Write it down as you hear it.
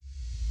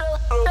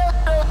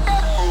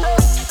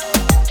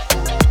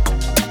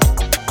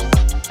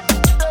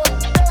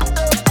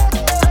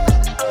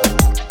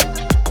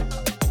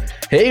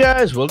Hey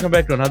guys, welcome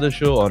back to another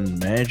show on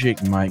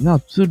Magic Mike. Now,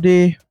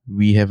 today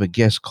we have a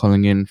guest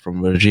calling in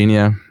from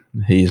Virginia.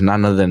 He is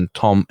none other than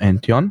Tom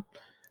Antion.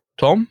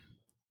 Tom,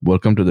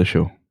 welcome to the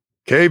show.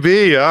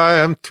 KB, I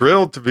am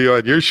thrilled to be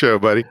on your show,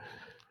 buddy.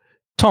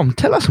 Tom,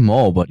 tell us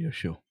more about your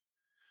show.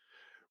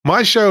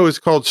 My show is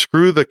called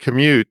Screw the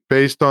Commute,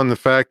 based on the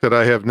fact that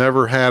I have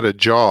never had a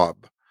job.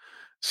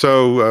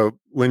 So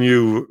when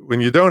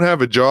you don't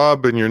have a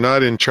job and you're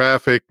not in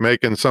traffic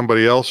making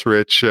somebody else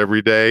rich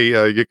every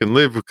day, you can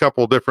live a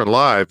couple different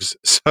lives.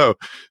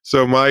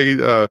 So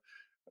my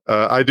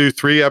I do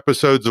 3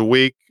 episodes a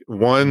week.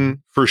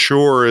 One for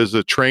sure is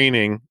a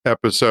training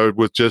episode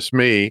with just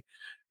me,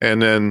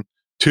 and then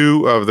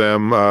 2 of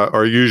them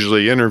are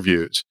usually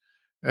interviews.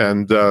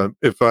 And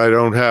if I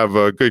don't have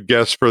a good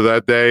guest for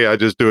that day, I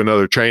just do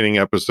another training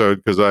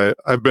episode because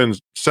I've been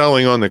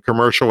selling on the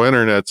commercial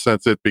internet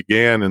since it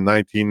began in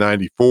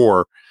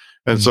 1994.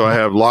 And so I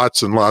have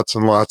lots and lots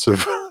and lots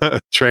of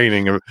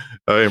training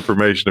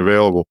information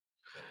available.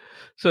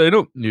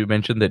 So, you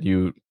mentioned that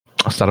you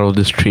started all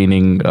this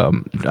training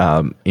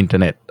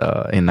internet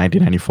in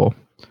 1994.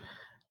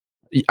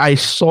 I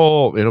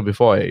saw,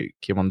 before I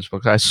came on this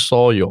podcast, I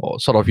saw your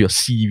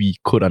CV,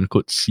 quote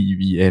unquote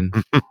CV, and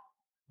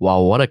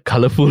wow, what a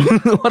colorful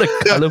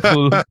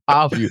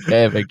path you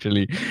have,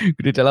 actually.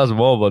 Could you tell us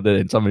more about that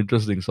and some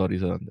interesting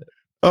stories around that?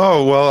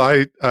 Oh, well,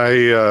 I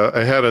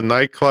had a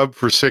nightclub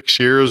for 6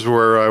 years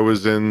where I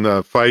was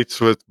in fights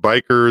with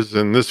bikers,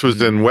 and this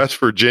was in West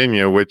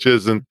Virginia, which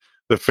isn't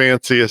the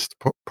fanciest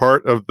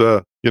part of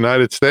the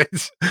United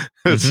States.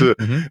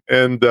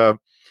 And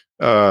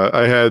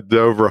I had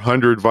over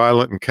 100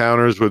 violent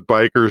encounters with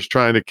bikers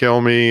trying to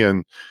kill me,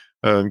 and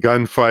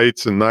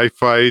gunfights and knife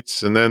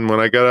fights. And then when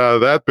I got out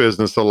of that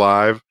business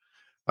alive,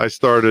 I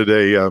started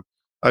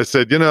I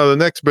said, the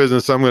next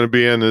business I'm going to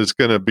be in is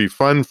going to be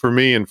fun for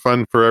me and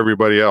fun for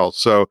everybody else.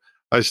 So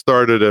I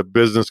started a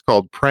business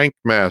called Prank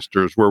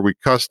Masters, where we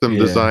custom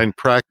design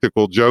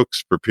practical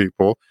jokes for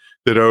people.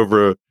 Did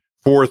over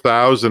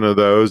 4,000 of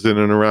those in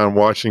and around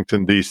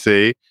Washington,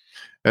 D.C.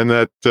 And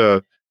that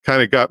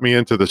kind of got me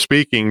into the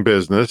speaking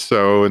business.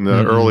 So in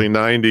the early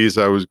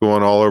 90s, I was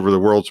going all over the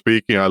world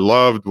speaking. I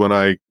loved when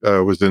I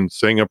was in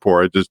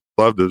Singapore. I just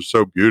loved it. It was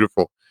so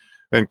beautiful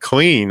and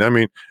clean. I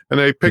mean,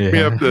 and they picked me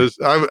up.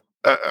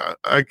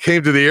 I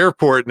came to the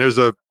airport, and there's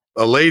a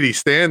lady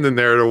standing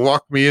there to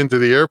walk me into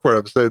the airport.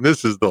 I'm saying,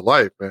 this is the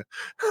life, man.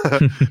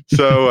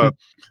 So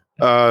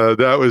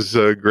that was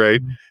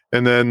great.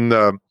 And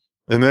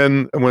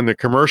then when the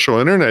commercial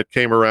internet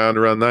came around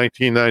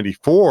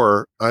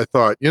 1994, I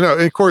thought, and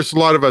of course, a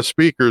lot of us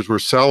speakers were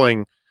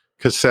selling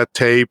cassette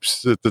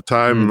tapes at the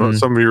time.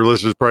 Some of your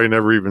listeners probably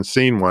never even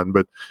seen one,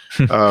 but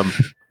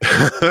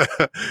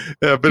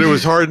but it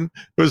was hard.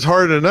 It was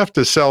hard enough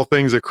to sell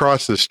things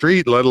across the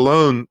street, let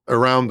alone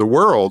around the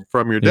world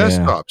from your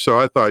desktop. So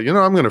I thought,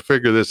 I'm going to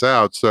figure this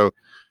out. So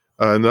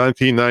in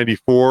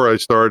 1994, I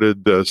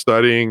started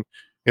studying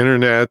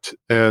internet,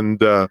 and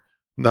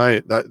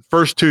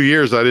first 2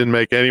 years, I didn't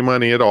make any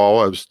money at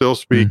all. I was still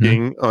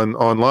speaking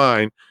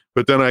online,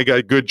 but then I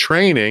got good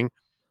training.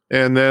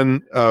 And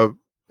then a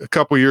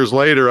couple years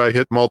later, I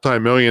hit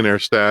multimillionaire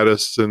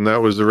status, and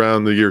that was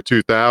around the year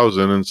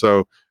 2000. And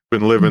so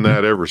been living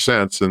that ever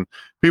since. And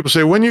people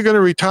say, when are you going to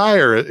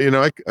retire?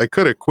 I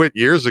could have quit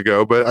years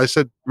ago, but I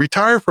said,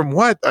 retire from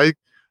what? I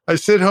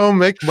sit home,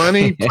 make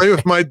money, play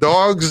with my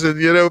dogs, and,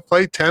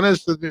 play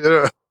tennis.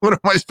 And, what am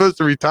I supposed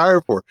to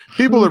retire for?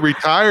 People that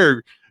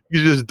retire,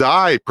 you just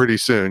die pretty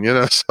soon,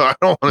 so I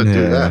don't want to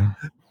do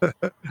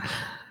that.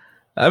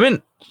 I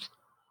mean,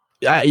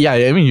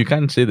 you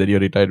can't say that you're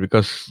retired,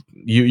 because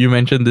you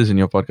mentioned this in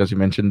your podcast. You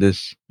mentioned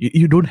this.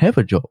 You don't have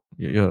a job.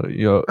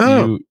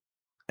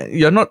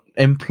 You're not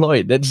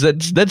employed. That's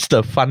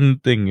the fun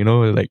thing,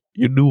 like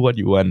you do what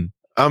you want.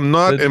 I'm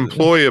not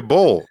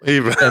employable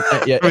even.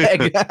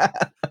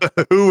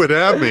 Who would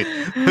have me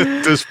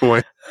at this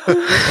point?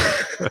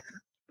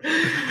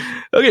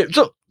 Okay,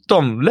 so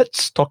Tom,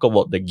 let's talk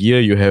about the gear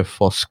you have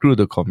for Screw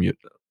the Commute.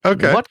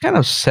 Okay. What kind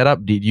of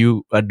setup do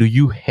you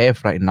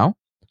have right now?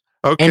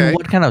 Okay. And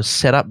what kind of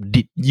setup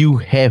did you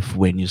have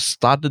when you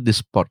started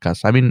this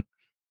podcast? I mean,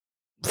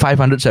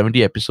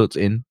 570 episodes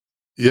in.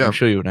 Yeah. I'm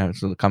sure you would have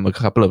come a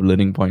couple of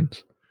learning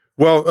points.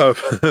 Well,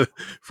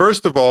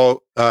 first of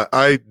all,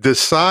 I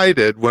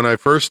decided when I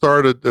first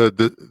started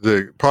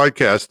the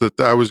podcast that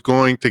I was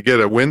going to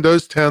get a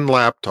Windows 10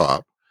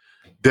 laptop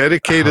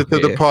dedicated to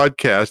the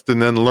podcast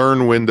and then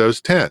learn Windows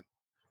 10.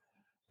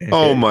 Okay.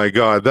 Oh my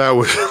God, that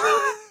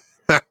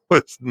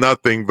was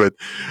nothing. But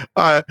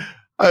I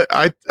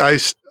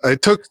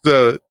took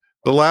the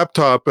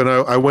laptop and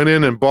I went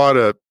in and bought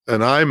an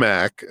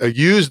iMac, a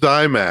used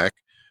iMac.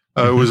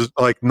 It was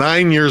like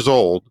 9 years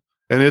old,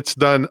 and it's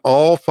done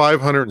all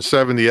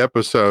 570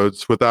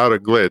 episodes without a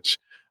glitch.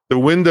 The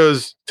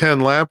Windows 10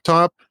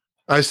 laptop,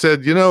 I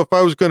said, if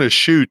I was going to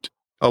shoot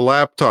a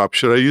laptop,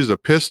 should I use a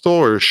pistol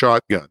or a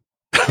shotgun?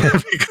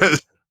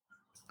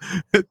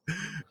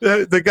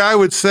 the guy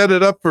would set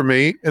it up for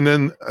me, and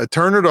then I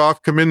turn it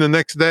off, come in the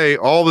next day,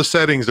 all the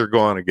settings are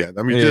gone again.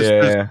 I mean, just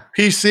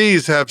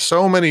PCs have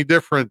so many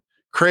different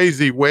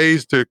crazy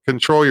ways to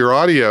control your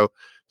audio.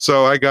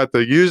 So I got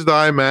the used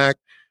iMac,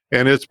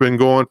 and it's been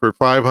going for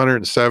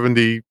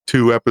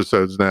 572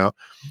 episodes now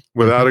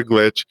without a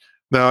glitch.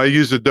 Now I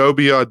use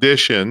Adobe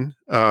Audition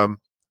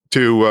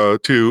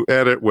to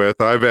edit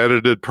with. I've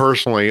edited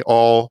personally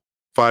all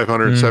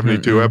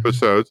 572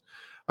 episodes.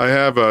 I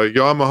have a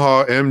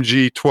Yamaha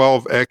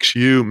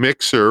MG12XU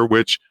mixer,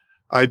 which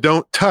I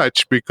don't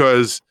touch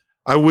because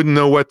I wouldn't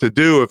know what to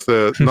do if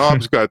the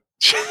knobs got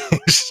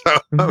changed. So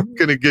I'm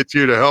going to get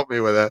you to help me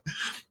with that.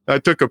 I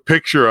took a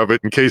picture of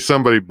it in case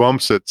somebody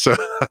bumps it, so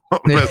I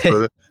don't mess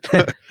with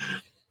it.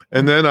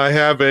 And then I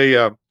have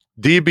a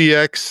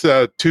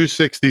DBX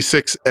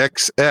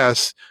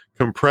 266XS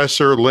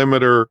compressor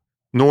limiter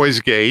noise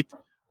gate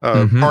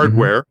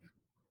hardware.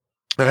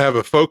 I have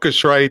a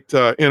Focusrite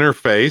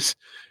interface.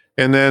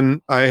 And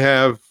then I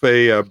have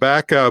a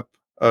backup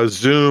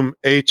Zoom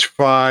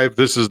H5.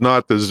 This is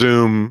not the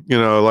Zoom,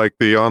 like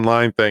the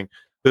online thing.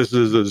 This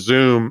is a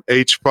Zoom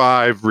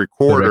H5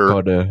 recorder.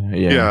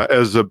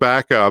 As a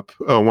backup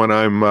when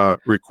I'm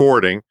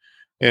recording.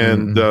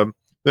 And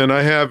then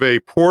I have a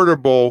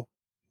portable.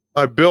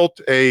 I built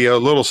a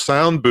little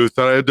sound booth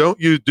that I don't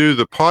do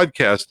the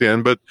podcast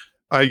in, but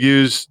I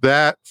use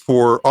that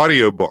for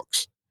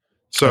audiobooks.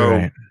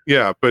 So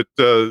but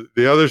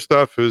the other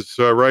stuff is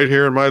right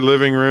here in my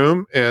living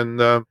room,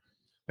 and I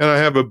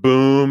have a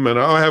boom, and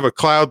I have a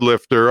cloud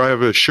lifter. I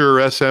have a Shure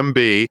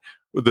SMB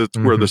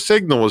where the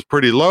signal is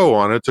pretty low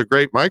on it. It's a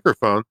great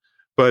microphone,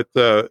 but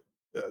the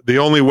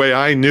only way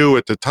I knew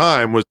at the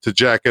time was to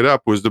jack it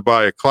up was to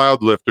buy a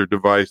cloud lifter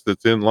device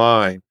that's in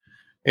line,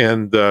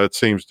 and it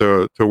seems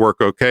to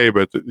work okay.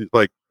 But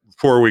like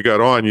before we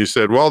got on, you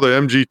said, well, the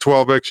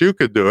MG12XU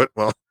could do it.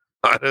 Well,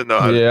 I didn't know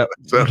how to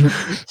do it.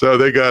 So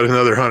they got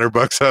another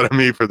 $100 out of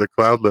me for the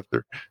cloud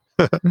lifter.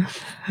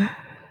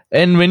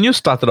 And when you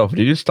started off,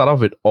 did you start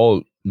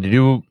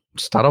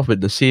off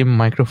with the same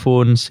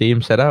microphone,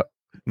 same setup?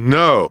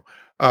 No.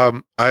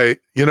 I've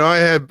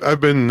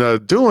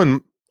been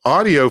doing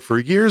audio for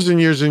years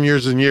and years and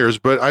years and years,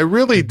 but I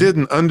really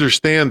didn't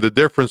understand the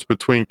difference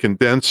between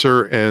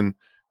condenser and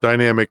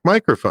dynamic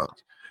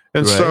microphones.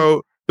 And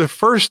so the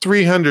first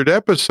 300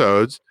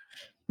 episodes,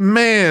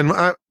 man,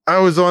 I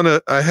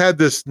had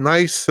this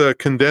nice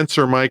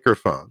condenser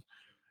microphone,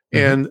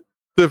 and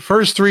the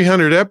first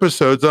 300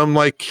 episodes, I'm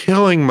like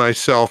killing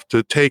myself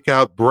to take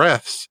out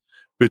breaths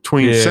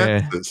between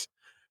sentences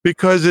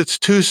because it's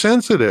too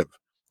sensitive.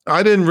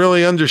 I didn't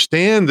really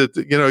understand that,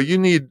 you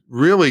need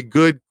really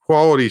good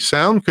quality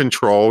sound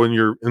control in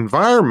your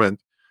environment.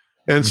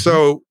 And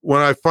so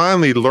when I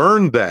finally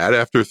learned that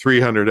after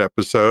 300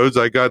 episodes,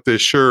 I got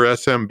this Shure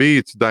SMB,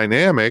 it's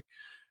dynamic.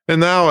 And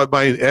now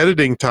my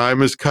editing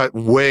time is cut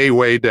way,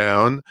 way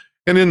down.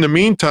 And in the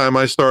meantime,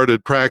 I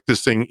started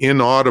practicing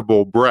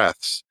inaudible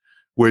breaths,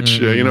 which,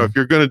 if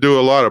you're going to do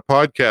a lot of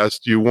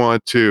podcasts, you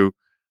want to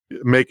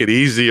make it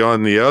easy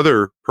on the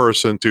other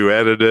person to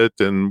edit it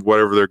and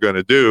whatever they're going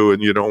to do.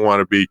 And you don't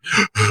want to be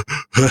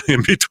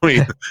in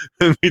between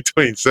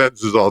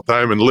sentences all the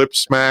time, and lip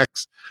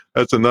smacks.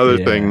 That's another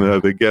thing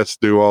that the guests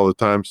do all the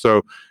time.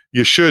 So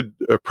you should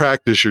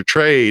practice your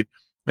trade,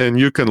 and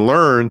you can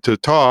learn to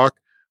talk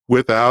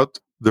without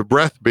the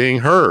breath being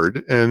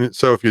heard. And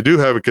so if you do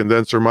have a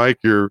condenser mic,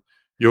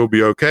 you'll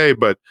be okay.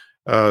 But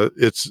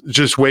it's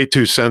just way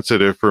too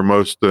sensitive for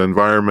most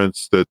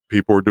environments that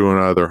people are doing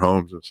out of their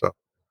homes and stuff.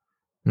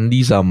 And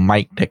these are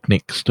mic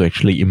techniques to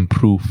actually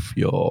improve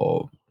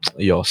your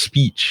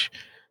speech.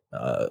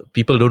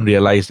 People don't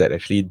realize that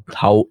actually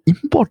how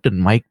important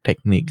mic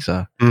techniques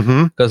are,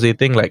 because they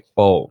think like,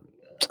 oh,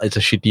 it's a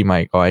shitty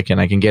mic, or I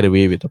can get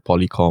away with a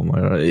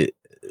Polycom.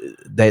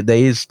 There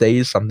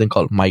is something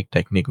called mic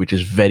technique, which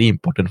is very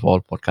important for all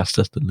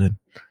podcasters to learn.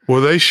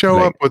 Well, they show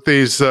up with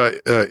these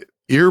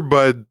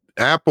earbud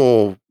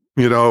Apple,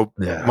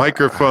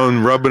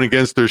 microphone rubbing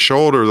against their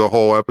shoulder the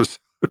whole episode.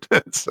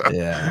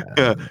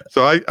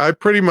 So I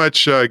pretty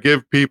much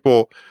give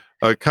people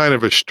a kind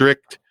of a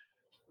strict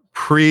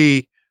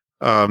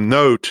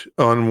note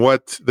on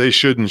what they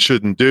should and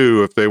shouldn't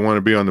do if they want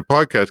to be on the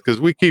podcast,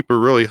 because we keep a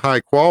really high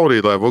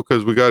quality level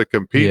because we got to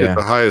compete at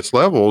the highest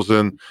levels,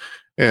 and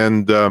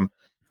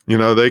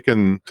they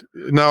can.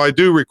 Now I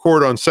do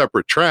record on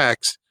separate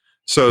tracks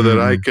so that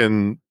I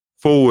can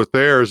fool with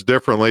theirs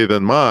differently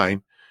than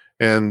mine,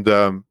 and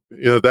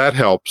that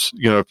helps.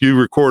 If you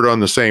record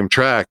on the same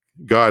track,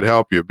 God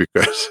help you,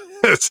 because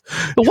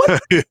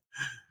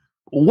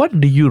what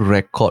do you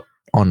record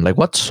on? Like,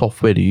 what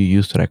software do you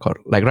use to record?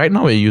 Like right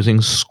now we're using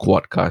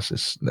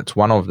Squadcast. That's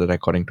one of the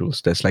recording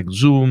tools. There's like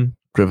Zoom,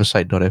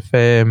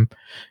 Riverside.fm,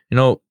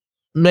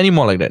 many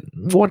more like that.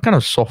 What kind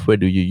of software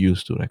do you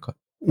use to record?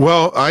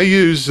 Well, I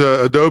use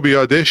Adobe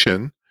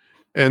Audition,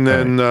 and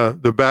then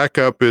the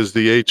backup is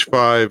the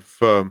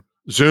H5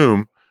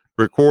 Zoom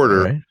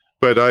recorder.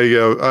 But I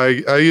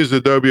use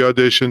Adobe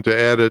Audition to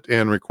edit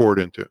and record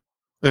into.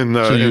 and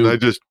So and I you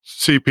just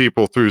see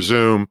people through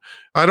Zoom.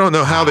 I don't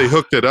know how they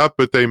hooked it up,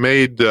 but they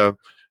made demanded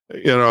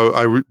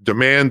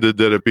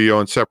that it be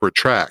on separate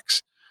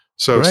tracks.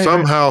 So right.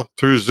 somehow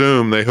through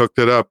Zoom they hooked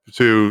it up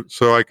so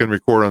I can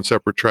record on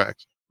separate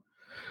tracks.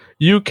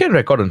 You can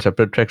record on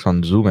separate tracks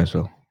on Zoom as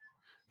well.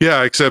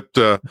 Yeah, except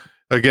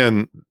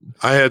again,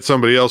 I had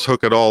somebody else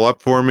hook it all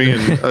up for me,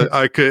 and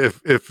I could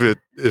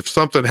if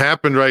something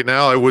happened right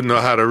now, I wouldn't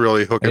know how to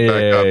really hook it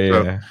back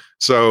up.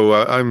 So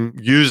I'm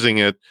using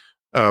it,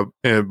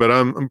 but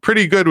I'm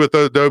pretty good with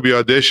Adobe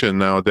Audition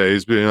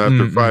nowadays,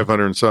 after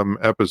 500 and some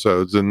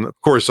episodes, and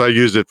of course I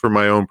use it for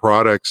my own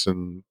products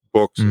and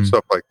books and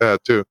stuff like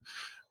that too.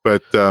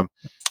 But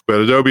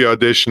Adobe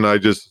Audition, I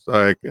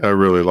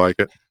really like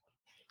it.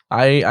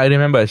 I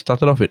remember I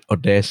started off with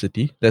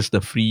Audacity. That's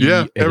the free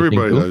Yeah, editing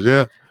everybody tool. does.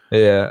 Yeah.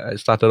 Yeah, I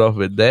started off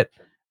with that,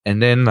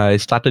 and then I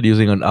started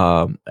using an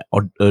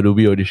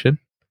Adobe Audition,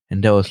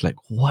 and that was like,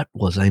 what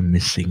was I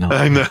missing out?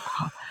 I know.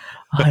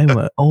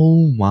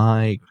 Oh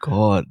my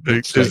god,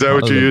 that's Is that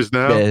what you use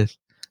now? best.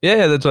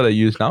 Yeah, that's what I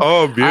use now.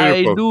 Oh,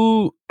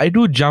 beautiful. I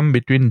do jump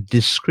between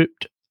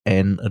Descript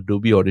and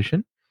Adobe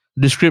Audition.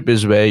 Descript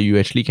is where you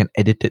actually can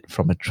edit it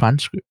from a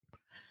transcript,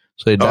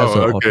 so it does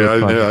okay.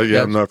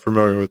 auto. I'm not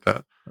familiar with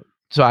that.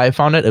 So I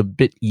found it a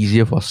bit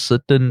easier for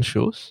certain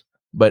shows,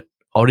 but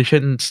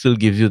Audition still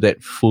gives you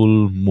that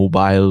full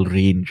mobile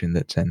range in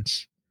that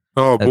sense.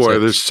 Oh boy,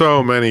 there's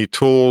so many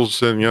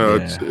tools, and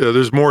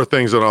there's more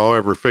things than I'll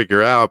ever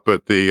figure out.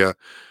 But the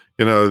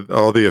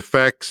all the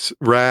effects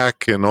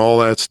rack and all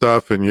that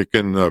stuff, and you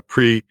can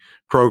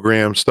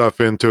pre-program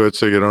stuff into it,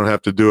 so you don't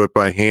have to do it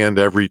by hand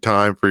every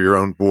time for your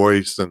own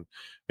voice. And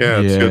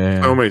it's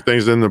got so many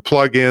things. And the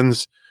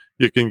plugins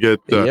you can get.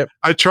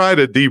 I tried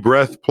a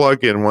de-breath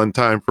plugin one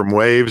time from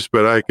Waves,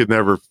 but I could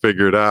never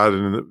figure it out,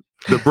 and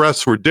the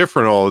breaths were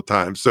different all the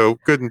time, so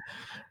couldn't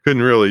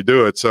really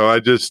do it. So I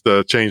just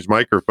changed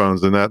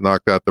microphones, and that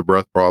knocked out the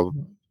breath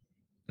problem.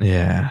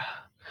 Yeah.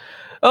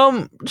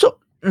 So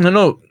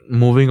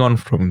moving on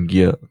from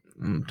gear,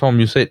 Tom,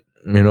 you said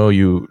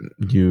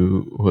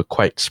you were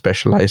quite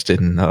specialized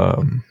in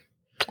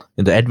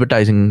the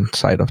advertising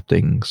side of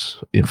things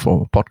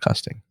for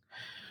podcasting.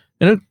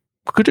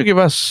 Could you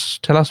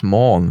tell us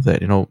more on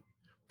that?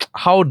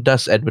 How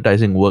does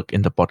advertising work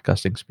in the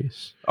podcasting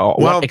space? Or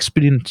what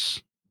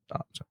experience?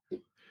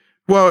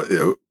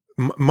 Well,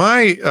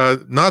 my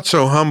not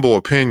so humble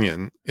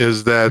opinion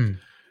is that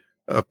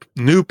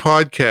new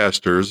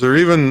podcasters, or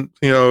even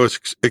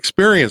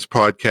experienced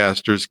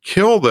podcasters,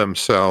 kill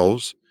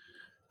themselves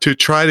to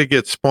try to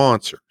get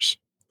sponsors,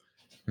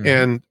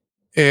 and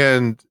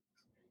in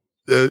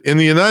the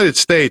United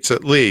States,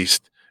 at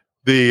least,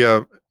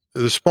 the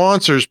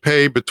sponsors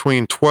pay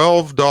between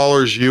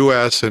 $12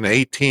 US and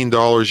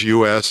 $18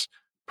 US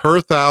per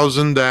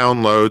 1,000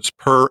 downloads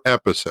per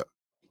episode.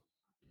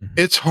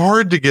 It's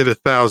hard to get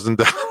 $1,000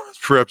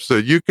 per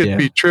episode. You could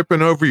be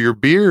tripping over your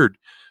beard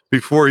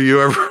before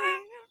you ever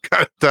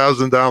got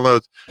 1,000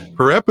 downloads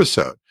per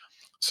episode.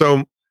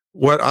 So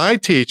what I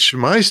teach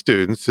my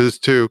students is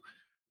to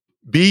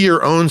be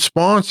your own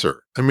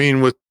sponsor. I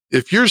mean,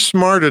 if you're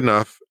smart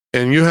enough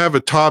and you have a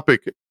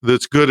topic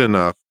that's good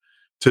enough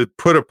to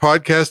put a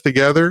podcast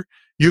together,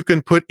 you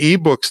can put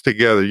ebooks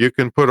together. You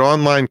can put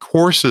online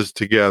courses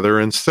together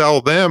and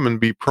sell them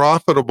and be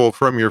profitable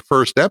from your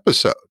first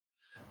episode.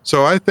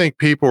 So I think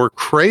people are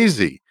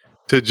crazy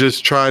to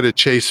just try to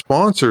chase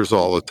sponsors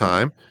all the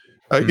time.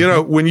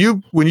 When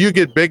you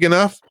get big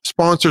enough,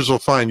 sponsors will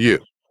find you.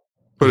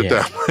 Put it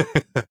that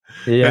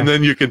way. And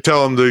then you can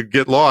tell them to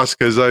get lost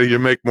because you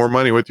make more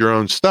money with your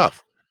own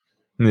stuff.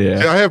 Yeah.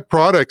 See, I have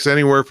products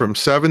anywhere from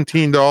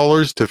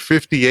 $17 to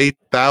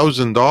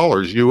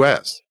 $58,000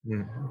 US.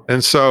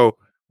 And so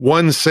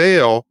one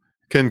sale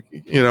can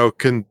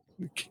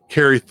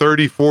carry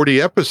 30,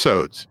 40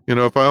 episodes.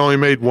 If I only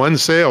made one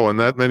sale in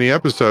that many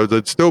episodes,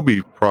 I'd still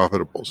be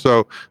profitable.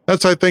 So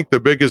that's, I think, the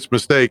biggest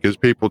mistake is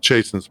people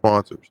chasing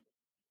sponsors.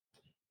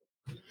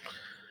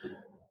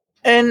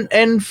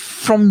 And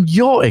from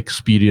your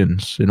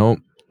experience,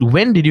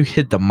 when did you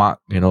hit the mark?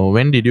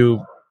 When did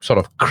you sort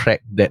of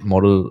crack that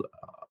model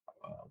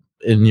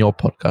in your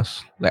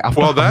podcast? Like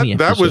after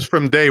that was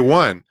from day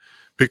one,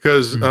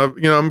 because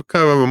I'm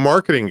kind of a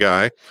marketing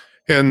guy,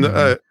 and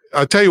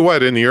I'll tell you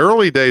what, in the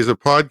early days of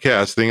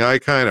podcasting, I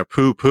kind of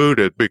poo-pooed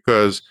it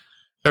because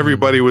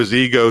everybody was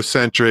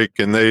egocentric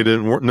and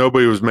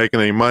nobody was making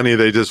any money.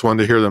 They just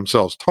wanted to hear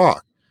themselves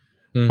talk.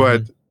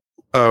 But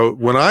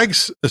when I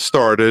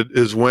started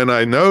is when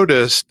I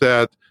noticed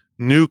that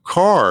new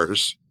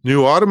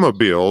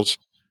automobiles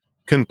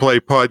can play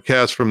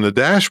podcasts from the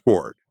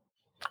dashboard.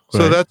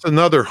 So that's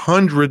another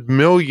 100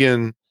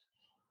 million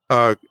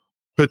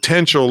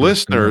potential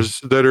listeners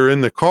that are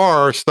in the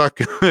car stuck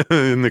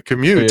in the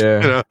commute.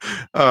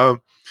 And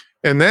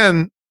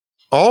then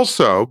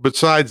also,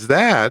 besides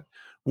that,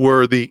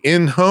 were the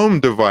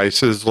in-home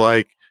devices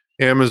like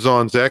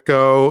Amazon's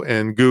Echo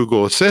and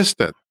Google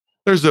Assistant.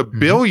 There's a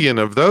billion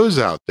of those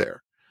out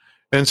there.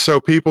 And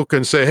so people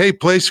can say, hey,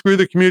 play Screw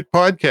the Commute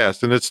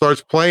podcast, and it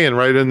starts playing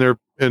right in their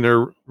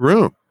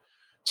room.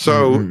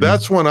 So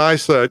that's when I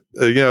said,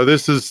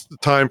 this is the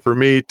time for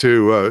me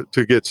to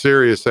get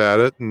serious at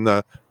it.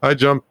 And I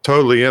jumped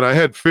totally in. I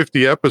had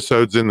 50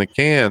 episodes in the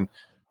can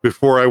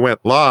before I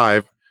went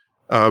live,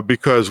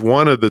 because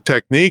one of the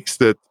techniques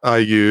that I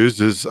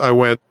used is I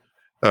went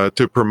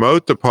to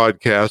promote the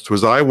podcast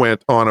was I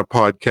went on a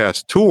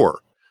podcast tour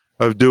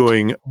of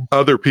doing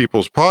other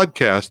people's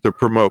podcasts to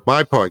promote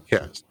my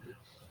podcast.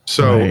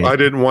 So I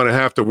didn't want to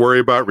have to worry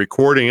about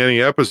recording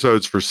any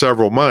episodes for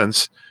several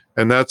months.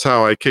 And that's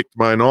how I kicked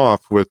mine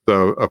off with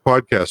a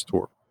podcast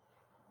tour.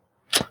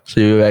 So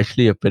you're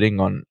actually appearing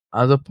on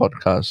other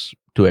podcasts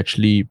to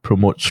actually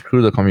promote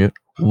Screw the Commute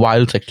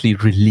whilst actually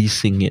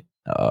releasing it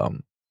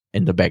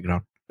in the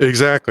background.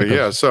 Exactly.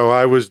 Yeah. So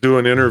I was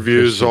doing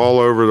interviews all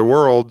over the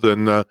world,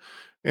 and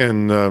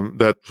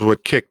that's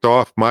what kicked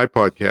off my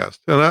podcast.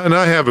 And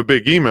I have a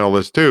big email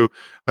list too.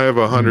 I have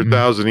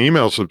 100,000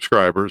 email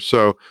subscribers,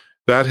 so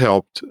that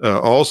helped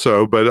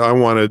also. But I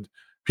wanted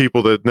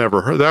people that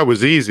never heard. That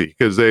was easy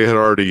because they had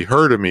already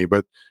heard of me.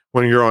 But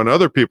when you're on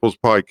other people's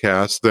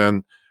podcasts,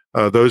 then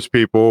those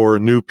people are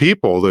new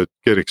people that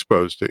get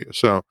exposed to you.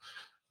 So,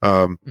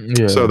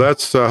 so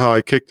that's how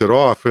I kicked it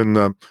off.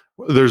 And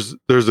there's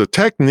a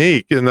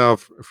technique. And now,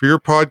 for your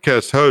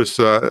podcast hosts,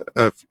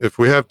 if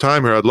we have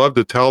time here, I'd love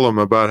to tell them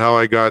about how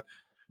I got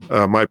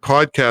my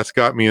podcast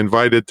got me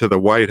invited to the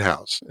White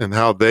House, and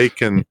how they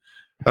can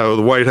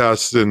the White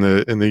House in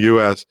the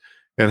U.S.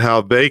 and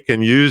how they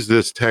can use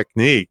this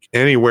technique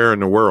anywhere in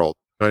the world.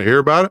 Want to hear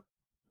about it?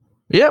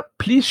 Yeah,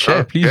 please share.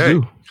 Okay. Please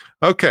do.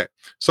 Okay.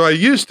 So I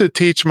used to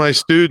teach my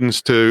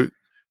students to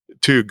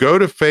go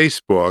to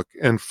Facebook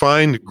and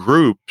find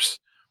groups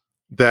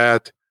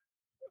that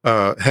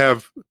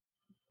have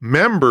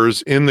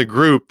members in the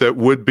group that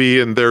would be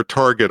in their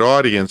target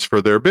audience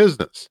for their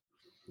business.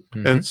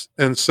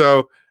 And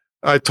so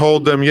I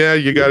told them,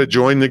 you got to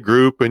join the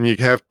group, and you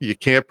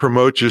can't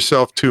promote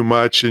yourself too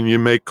much, and you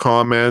make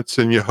comments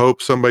and you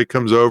hope somebody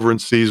comes over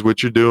and sees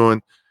what you're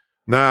doing.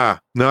 Nah,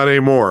 not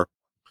anymore.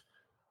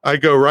 I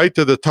go right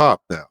to the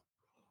top now.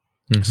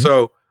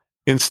 So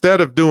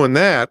instead of doing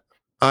that,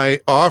 I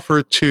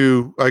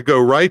go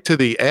right to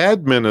the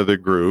admin of the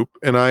group,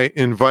 and I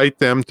invite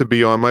them to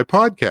be on my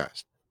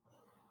podcast.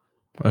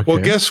 Okay. Well,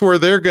 guess where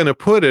they're going to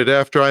put it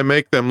after I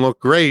make them look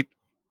great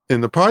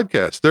in the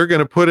podcast? They're going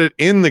to put it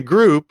in the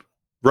group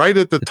right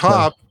at the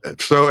top,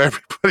 so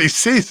everybody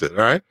sees it,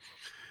 right?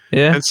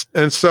 Yeah.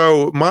 And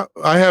so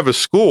I have a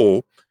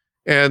school,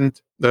 and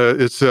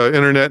it's an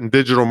internet and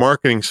digital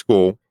marketing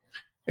school,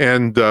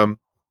 and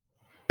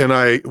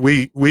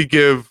we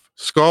give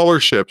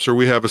scholarships, or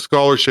we have a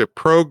scholarship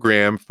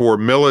program for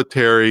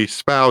military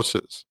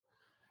spouses.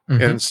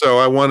 And so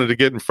I wanted to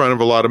get in front of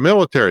a lot of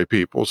military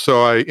people.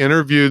 So I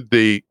interviewed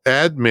the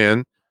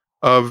admin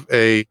of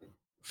a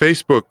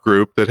Facebook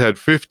group that had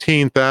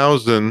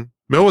 15,000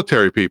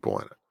 military people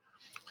in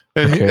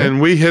it. And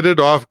we hit it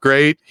off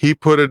great. He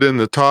put it in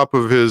the top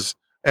of his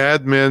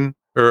admin,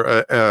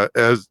 or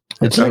as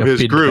it's of like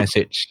his group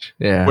message.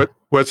 Yeah.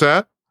 What's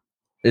that?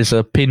 It's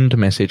a pinned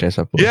message, I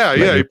suppose. Yeah,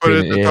 he put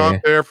it at the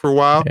top there for a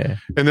while. Yeah.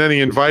 And then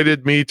he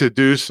invited me to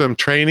do some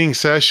training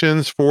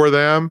sessions for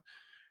them.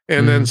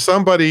 And then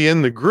somebody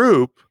in the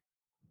group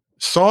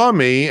saw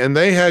me, and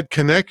they had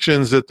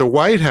connections at the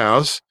White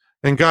House,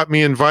 and got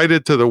me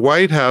invited to the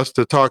White House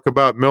to talk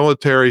about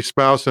military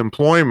spouse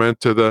employment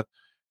to the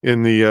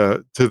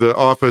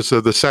office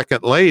of the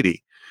second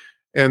lady.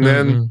 And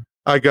then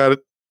I got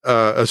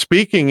a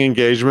speaking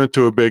engagement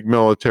to a big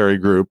military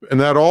group. And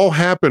that all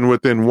happened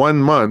within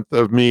 1 month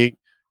of me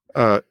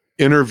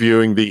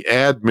interviewing the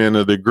admin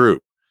of the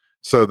group.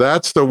 So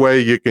that's the way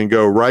you can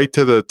go right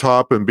to the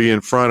top and be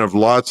in front of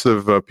lots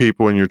of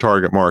people in your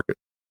target market.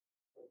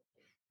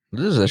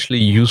 This is actually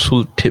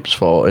useful tips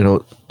for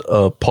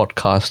a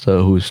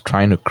podcaster who's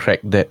trying to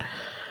crack that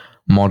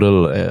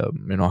model.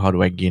 How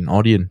do I gain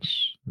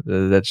audience?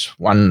 That's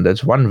one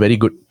very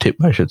good tip,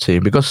 I should say,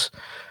 because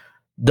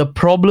the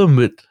problem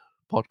with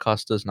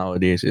podcasters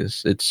nowadays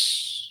is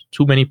it's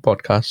too many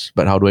podcasts,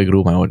 but how do I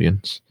grow my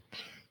audience?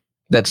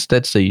 That's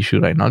the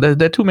issue right now. There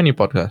are too many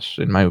podcasts,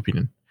 in my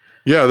opinion.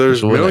 Yeah,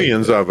 there's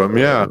millions of them.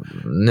 Yeah,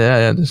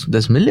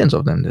 there's millions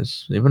of them.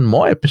 There's even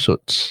more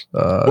episodes.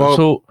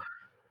 So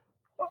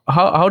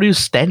how do you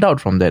stand out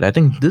from that? I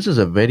think this is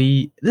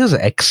an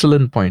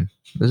excellent point.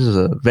 This is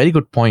a very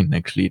good point,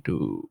 actually,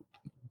 to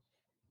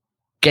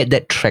get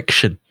that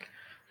traction.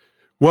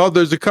 Well,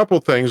 there's a couple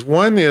things.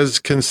 One is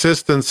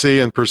consistency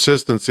and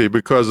persistency,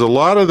 because a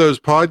lot of those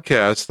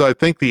podcasts, I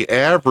think the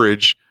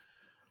average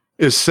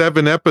is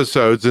 7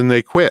 episodes and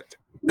they quit.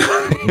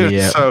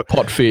 So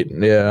pod fade.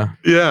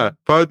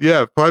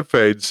 Pod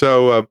fade.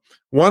 So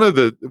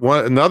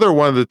another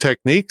one of the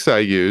techniques I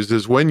use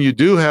is, when you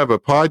do have a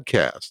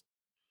podcast,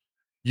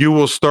 you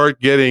will start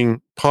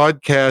getting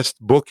podcast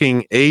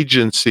booking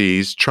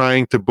agencies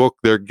trying to book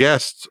their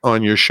guests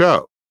on your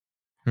show.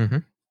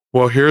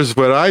 Well, here's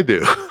what I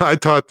do. I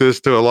taught this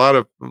to a lot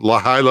of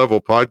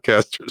high-level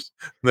podcasters.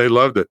 They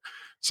loved it.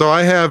 So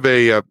I have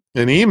an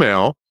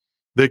email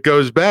that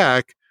goes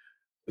back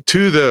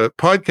to the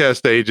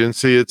podcast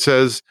agency. It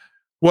says,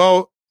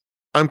 well,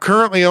 I'm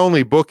currently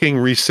only booking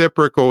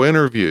reciprocal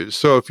interviews.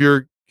 So if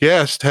your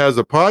guest has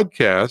a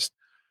podcast,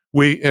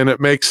 and it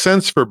makes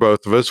sense for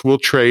both of us, we'll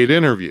trade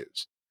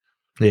interviews.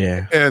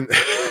 Yeah. And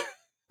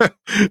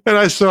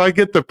so I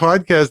get the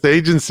podcast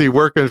agency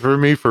working for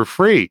me for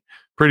free,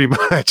 pretty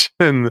much,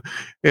 and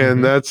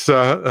that's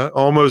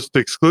almost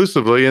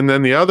exclusively. And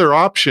then the other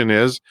option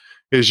is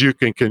you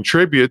can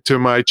contribute to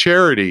my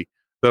charity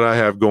that I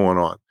have going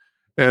on,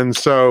 and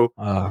so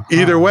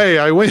either way,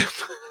 I win.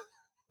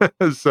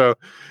 So,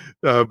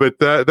 but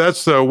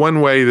that's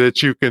one way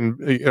that you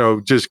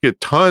can just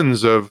get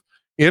tons of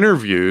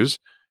interviews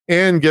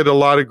and get a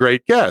lot of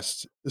great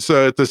guests.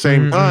 So at the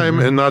same time,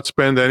 and not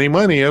spend any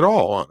money at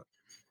all on it.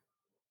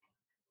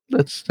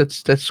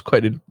 That's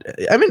quite.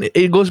 I mean,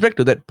 it goes back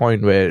to that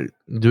point where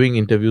doing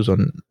interviews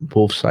on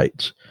both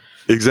sides.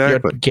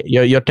 Exactly.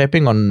 You're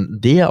tapping on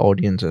their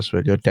audience as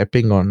well. You're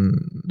tapping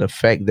on the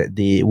fact that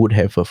they would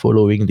have a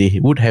following. They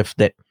would have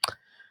that.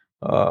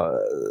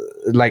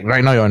 Like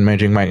right now you're on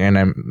Magic Mike, and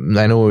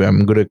I know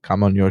I'm gonna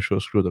come on your show,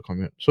 Screw the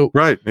Commute. So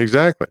right,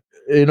 exactly.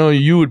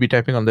 You would be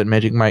tapping on that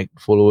Magic Mike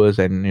followers,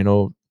 and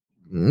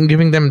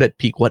giving them that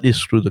peek. What is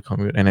Screw the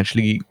Commute, and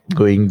actually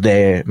going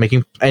there,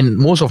 and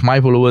most of my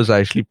followers are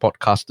actually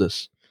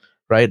podcasters,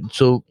 right?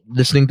 So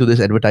listening to this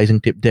advertising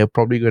tip, they're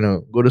probably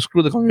gonna go to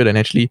Screw the Commute and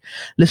actually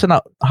listen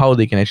out how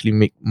they can actually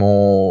make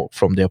more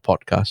from their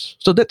podcast.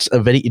 So that's a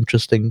very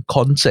interesting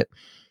concept.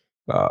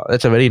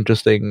 That's a very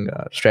interesting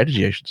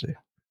strategy, I should say.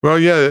 Well,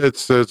 yeah,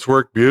 it's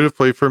worked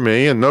beautifully for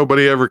me, and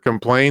nobody ever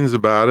complains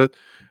about it.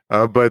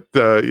 But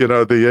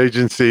the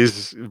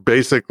agencies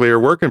basically are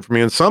working for me,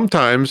 and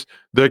sometimes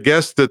the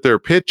guest that they're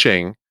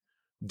pitching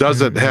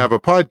doesn't have a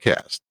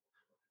podcast.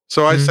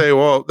 So I say,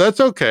 well, that's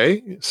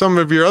okay. Some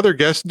of your other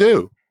guests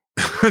do.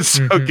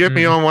 So get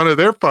me on one of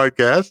their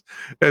podcasts,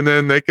 and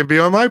then they can be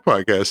on my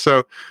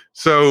podcast.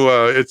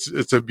 So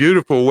it's a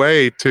beautiful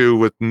way to,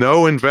 with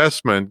no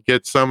investment,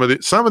 get some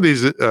of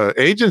these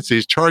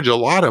agencies charge a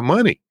lot of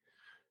money,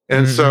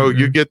 and so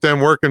you get them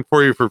working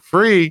for you for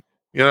free.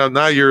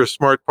 Now you're a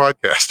smart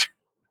podcaster.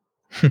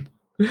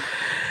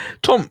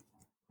 Tom,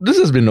 this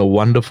has been a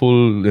wonderful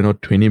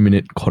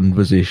 20-minute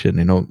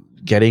conversation.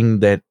 Getting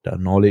that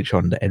knowledge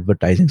on the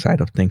advertising side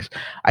of things.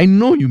 I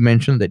know you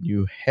mentioned that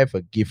you have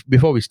a gift.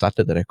 Before we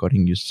started the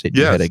recording, you said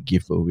you had a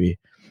giveaway.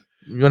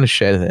 You want to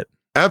share that?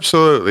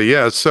 Absolutely,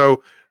 yeah.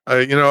 So,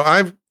 I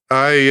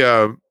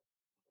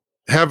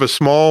have a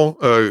small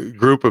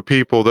group of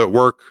people that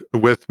work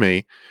with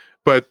me,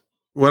 but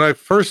when I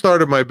first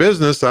started my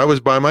business, I was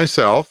by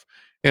myself,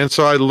 and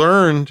so I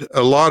learned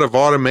a lot of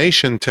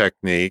automation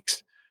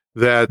techniques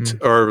that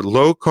are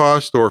low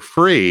cost or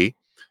free,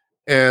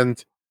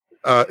 and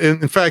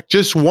in fact,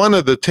 just one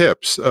of the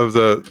tips of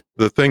the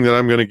thing that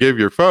I'm going to give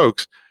your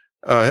folks,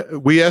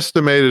 we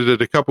estimated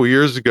it a couple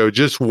years ago.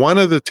 Just one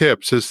of the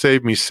tips has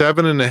saved me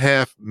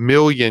 7.5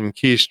 million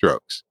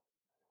keystrokes.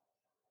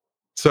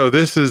 So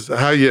this is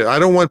how I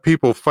don't want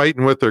people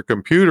fighting with their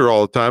computer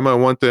all the time. I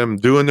want them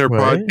doing their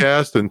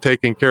podcast and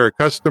taking care of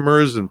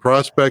customers and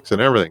prospects and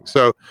everything.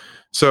 So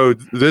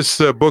this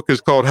book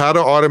is called How to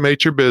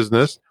Automate Your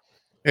Business,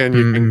 and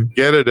you can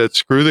get it at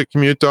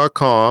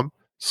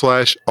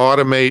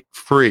screwthecommute.com/automate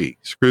free.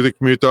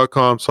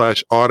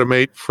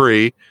 Screwthecommute.com/automate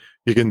free.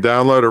 You can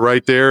download it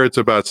right there. It's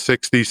about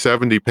 60,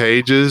 70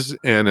 pages,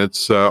 and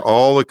it's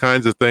all the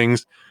kinds of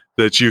things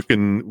that you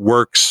can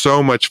work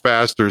so much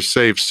faster,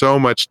 save so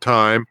much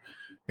time.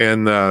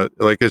 And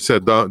like I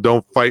said,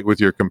 don't fight with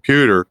your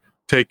computer.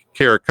 Take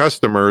care of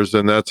customers,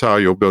 and that's how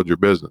you'll build your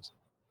business.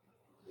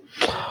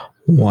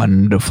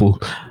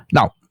 Wonderful.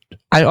 Now,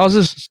 I ask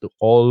this to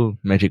all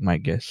Magic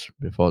Mike guests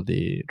before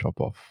they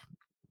drop off.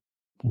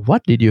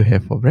 What did you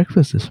have for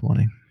breakfast this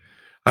morning?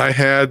 I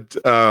had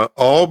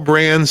all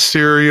brand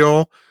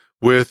cereal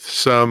with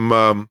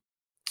some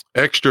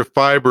extra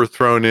fiber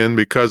thrown in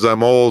because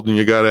I'm old and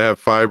you got to have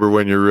fiber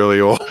when you're really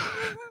old.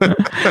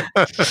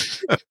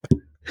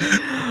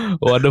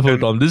 Wonderful,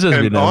 Tom. This has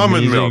been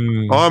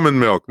amazing. Almond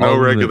milk, no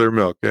regular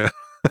milk. Yeah.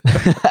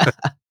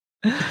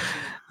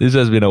 This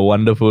has been a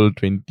wonderful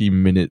 20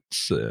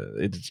 minutes.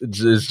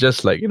 It's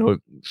just like,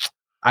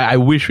 I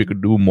wish we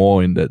could do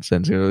more in that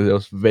sense. It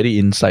was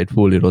very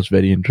insightful. It was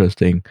very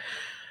interesting.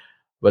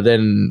 But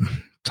then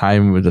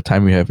the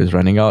time we have is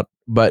running out.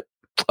 But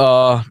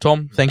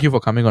Tom, thank you for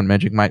coming on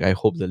Magic Mike. I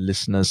hope the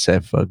listeners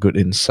have a good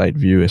insight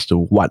view as to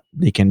what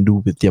they can do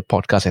with their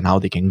podcast and how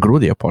they can grow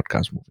their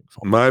podcast moving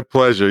forward. My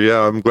pleasure.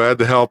 Yeah, I'm glad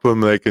to help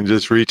them. They can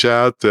just reach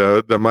out.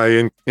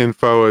 My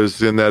info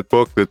is in that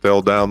book that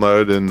they'll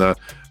download, and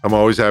I'm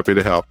always happy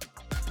to help.